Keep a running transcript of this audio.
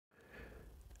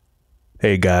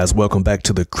Hey guys, welcome back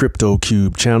to the Crypto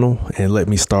Cube channel, and let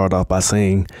me start off by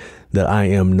saying that I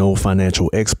am no financial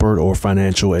expert or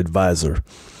financial advisor.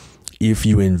 If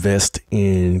you invest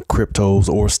in cryptos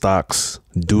or stocks,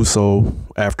 do so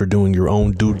after doing your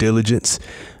own due diligence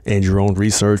and your own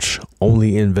research.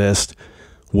 Only invest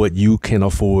what you can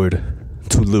afford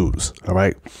to lose. All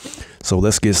right, so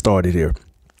let's get started here.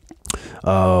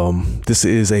 This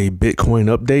is a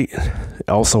Bitcoin update.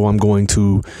 Also, I'm going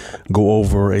to go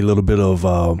over a little bit of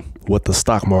what the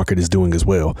stock market is doing as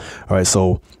well. All right,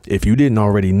 so if you didn't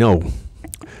already know,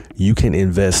 you can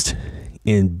invest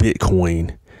in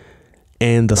Bitcoin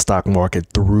and the stock market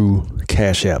through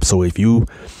Cash App. So if you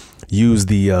use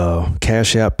the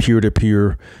Cash App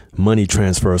peer-to-peer money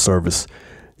transfer service,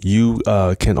 you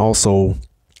can also,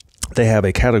 they have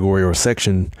a category or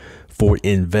section for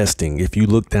investing. If you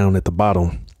look down at the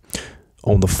bottom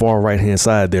on the far right hand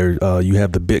side there, you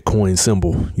have the Bitcoin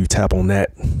symbol. You tap on that,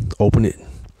 open it.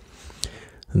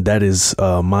 That is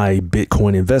my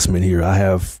Bitcoin investment here. I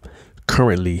have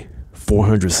currently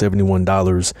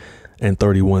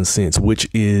 $471.31, which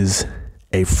is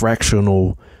a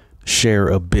fractional share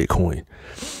of Bitcoin.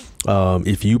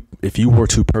 If you were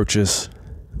to purchase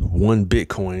one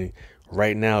Bitcoin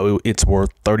right now, it's worth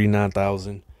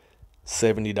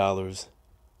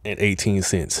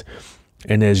 $39,070.18.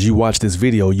 And as you watch this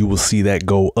video, you will see that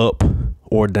go up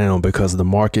or down because the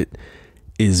market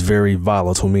is very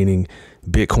volatile, meaning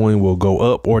Bitcoin will go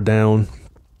up or down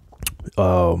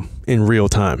in real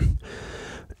time.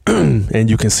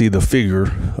 And you can see the figure,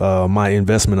 my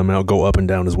investment amount, go up and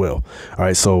down as well. All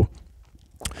right, so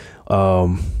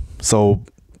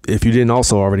if you didn't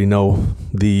also already know,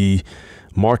 the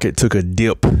market took a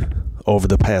dip over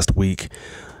the past week,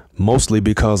 mostly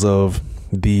because of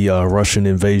the Russian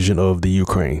invasion of the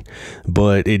Ukraine,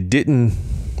 but it didn't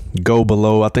go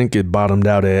below. I think it bottomed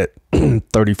out at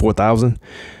 34,000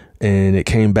 and it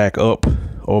came back up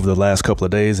over the last couple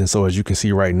of days. And so as you can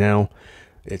see right now,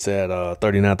 it's at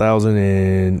 39,000,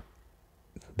 and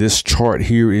this chart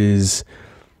here is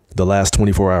the last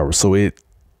 24 hours. So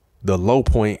the low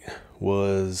point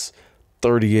was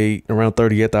around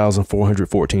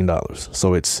 $38,414.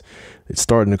 So it's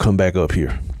starting to come back up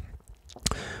here.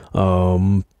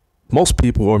 Most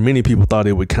people, or many people, thought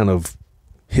it would kind of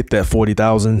hit that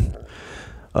 40,000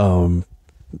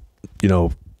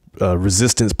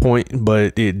 resistance point,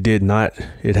 but it did not.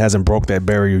 It hasn't broke that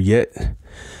barrier yet,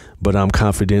 but I'm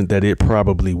confident that it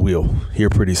probably will here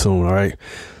pretty soon. All right,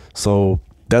 so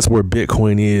that's where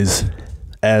Bitcoin is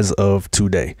as of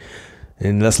today.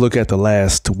 And let's look at the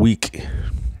last week.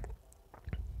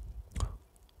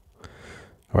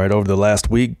 All right, over the last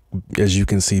week, as you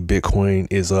can see, Bitcoin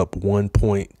is up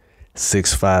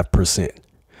 1.65%.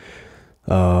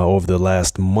 Over the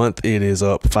last month, it is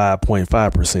up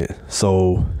 5.5%.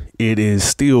 So it is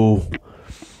still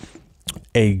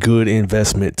a good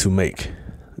investment to make,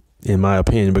 in my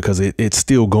opinion, because it's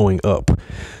still going up.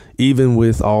 Even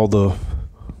with all the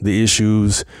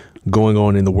issues going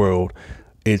on in the world,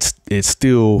 it's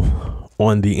still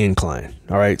on the incline.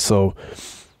 All right, so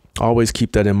always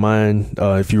keep that in mind.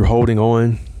 If you're holding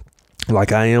on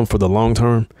like I am for the long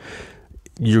term,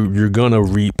 you're gonna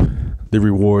reap the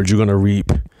rewards. You're gonna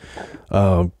reap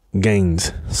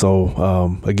gains.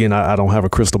 So again, I don't have a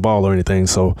crystal ball or anything,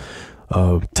 so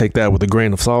take that with a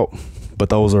grain of salt. But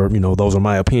those are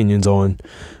my opinions on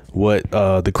what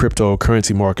the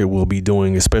cryptocurrency market will be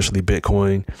doing, especially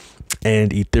Bitcoin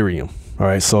and Ethereum. All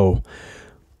right, so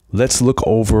let's look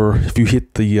over. If you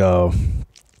hit the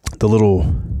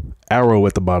little arrow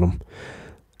at the bottom,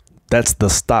 that's the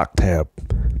stock tab.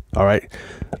 All right,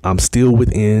 I'm still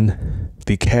within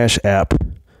the Cash App.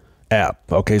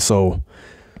 Okay, so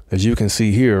as you can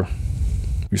see here,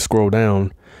 you scroll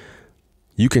down,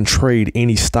 you can trade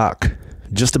any stock,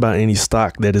 just about any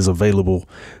stock that is available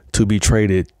to be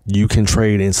traded. You can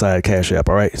trade inside Cash App.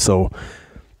 All right, so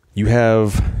you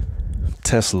have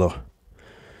Tesla,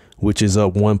 which is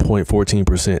up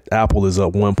 1.14%. Apple is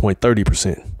up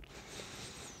 1.30%.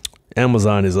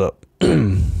 Amazon is up.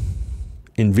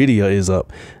 Nvidia is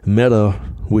up. Meta,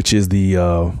 which is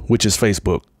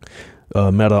Facebook.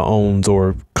 Meta owns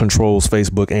or controls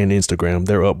Facebook and Instagram.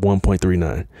 They're up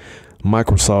 1.39.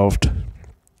 Microsoft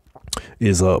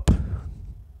is up.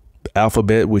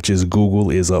 Alphabet, which is Google,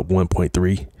 is up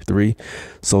 1.33.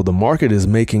 So the market is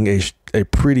making a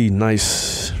pretty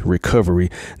nice recovery.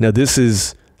 Now, this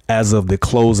is as of the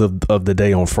close of the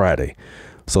day on Friday.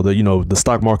 So the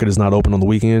stock market is not open on the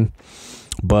weekend,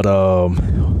 but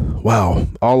wow,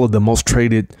 all of the most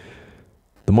traded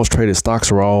stocks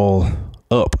are all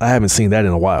up. I haven't seen that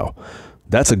in a while.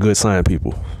 That's a good sign,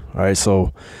 people. All right,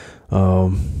 so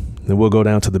Then we'll go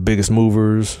down to the biggest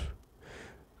movers.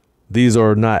 These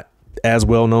are not as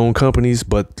well-known companies,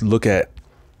 but look at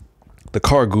the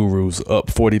Car Gurus, up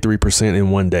 43%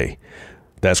 in one day.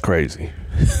 That's crazy.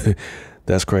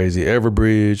 That's crazy.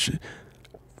 Everbridge,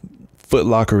 Foot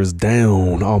Locker is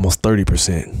down almost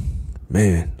 30%.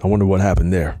 Man, I wonder what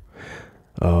happened there.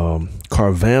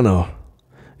 Carvana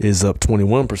is up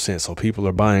 21%. So people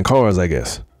are buying cars, I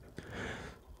guess.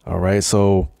 All right.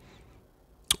 So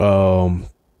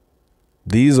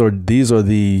these are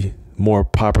the more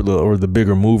popular, or the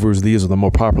bigger movers. These are the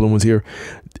more popular ones here.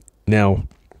 Now,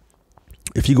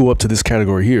 if you go up to this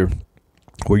category here,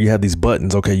 where you have these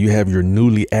buttons, okay, you have your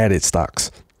newly added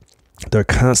stocks. They're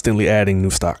constantly adding new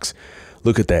stocks.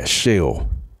 Look at that, Shell.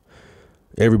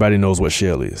 Everybody knows what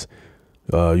Shell is.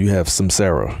 You have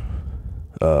Samsara,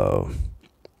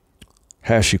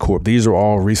 HashiCorp. These are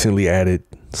all recently added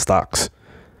stocks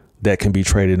that can be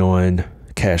traded on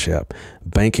Cash App.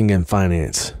 Banking and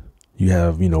finance. You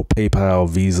have, PayPal,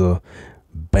 Visa,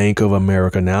 Bank of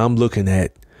America. Now I'm looking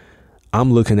at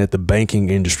the banking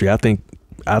industry. I think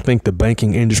the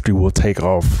banking industry will take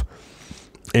off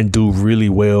and do really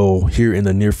well here in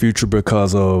the near future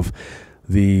because of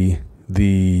the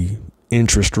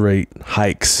interest rate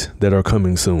hikes that are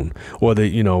coming soon. Or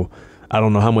I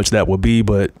don't know how much that will be,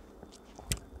 but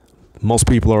most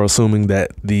people are assuming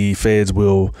that the feds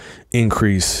will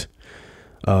increase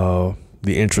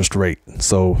the interest rate.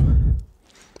 So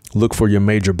look for your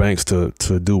major banks to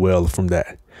do well from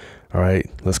that. All right,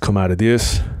 let's come out of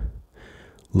this.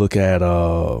 Look at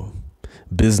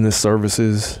business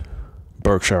services,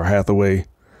 Berkshire Hathaway,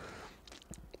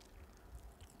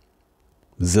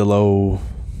 Zillow.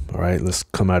 All right, let's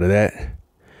come out of that.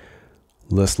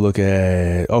 Let's look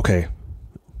at,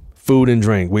 food and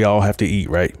drink. We all have to eat,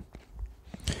 right?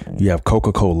 You have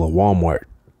Coca-Cola, Walmart.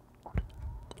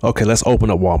 Okay, let's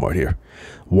open up Walmart here.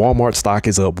 Walmart stock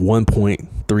is up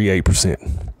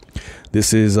 1.38%.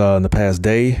 This is in the past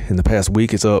day. In the past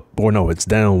week, it's up, it's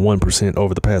down 1%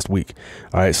 over the past week.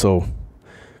 All right, so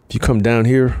if you come down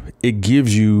here, it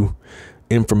gives you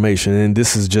information, and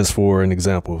this is just for an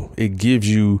example. It gives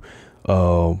you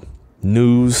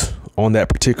news on that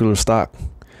particular stock.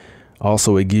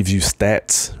 Also, it gives you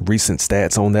stats, recent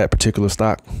stats on that particular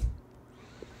stock.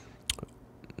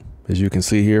 As you can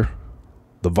see here,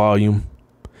 the volume,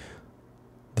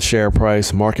 the share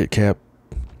price, market cap,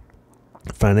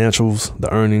 financials,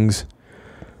 the earnings.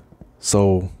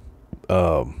 So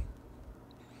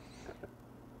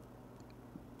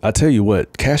I tell you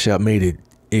what, Cash App made it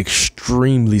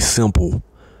extremely simple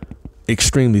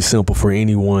for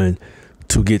anyone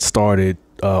to get started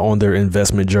on their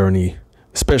investment journey,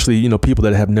 especially people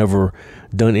that have never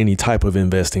done any type of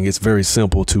investing. It's very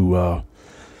simple to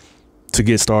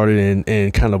get started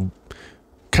and kind of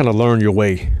learn your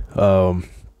way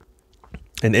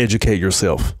and educate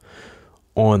yourself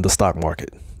on the stock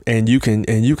market. And you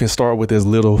can start with as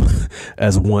little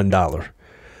as $1.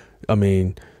 I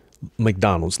mean,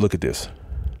 McDonald's, look at this.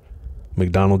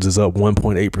 McDonald's is up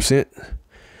 1.8%.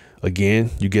 Again,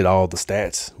 you get all the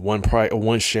stats.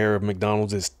 One share of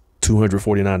McDonald's is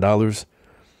 $249.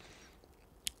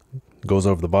 Goes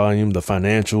over the volume, the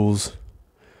financials.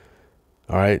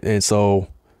 All right. And so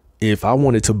if I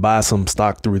wanted to buy some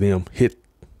stock through them,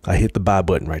 I hit the buy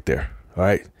button right there. All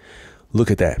right. Look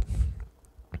at that.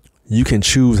 You can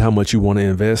choose how much you want to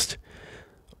invest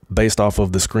based off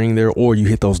of the screen there, or you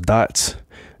hit those dots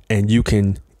and you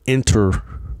can enter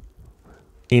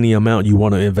any amount you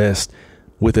want to invest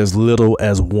with as little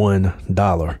as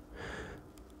 $1.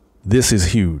 This is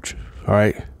huge. All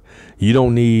right. You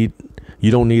don't need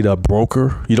a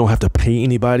broker. You don't have to pay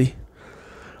anybody.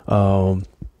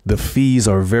 The fees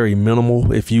are very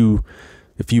minimal. If you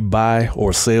buy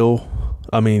or sell,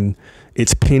 I mean,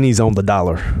 it's pennies on the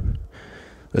dollar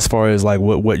as far as like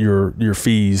what your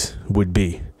fees would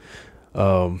be.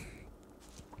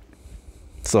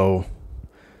 So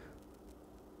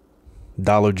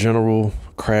Dollar General,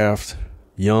 Kraft,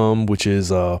 Yum, which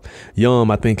is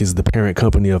Yum, I think is the parent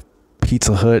company of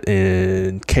Pizza Hut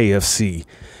and KFC,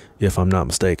 if I'm not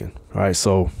mistaken. All right,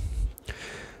 so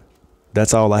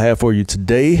that's all I have for you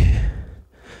today.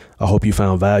 I hope you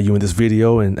found value in this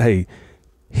video, and hey,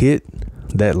 hit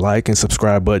that like and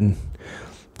subscribe button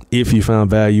if you found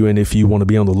value, and if you want to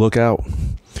be on the lookout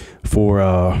for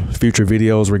future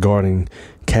videos regarding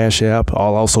Cash App.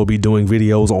 I'll also be doing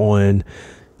videos on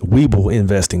Webull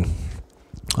investing.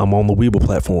 I'm on the Webull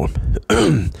platform.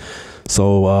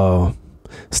 So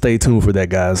stay tuned for that,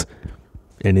 guys,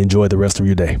 and enjoy the rest of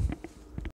your day.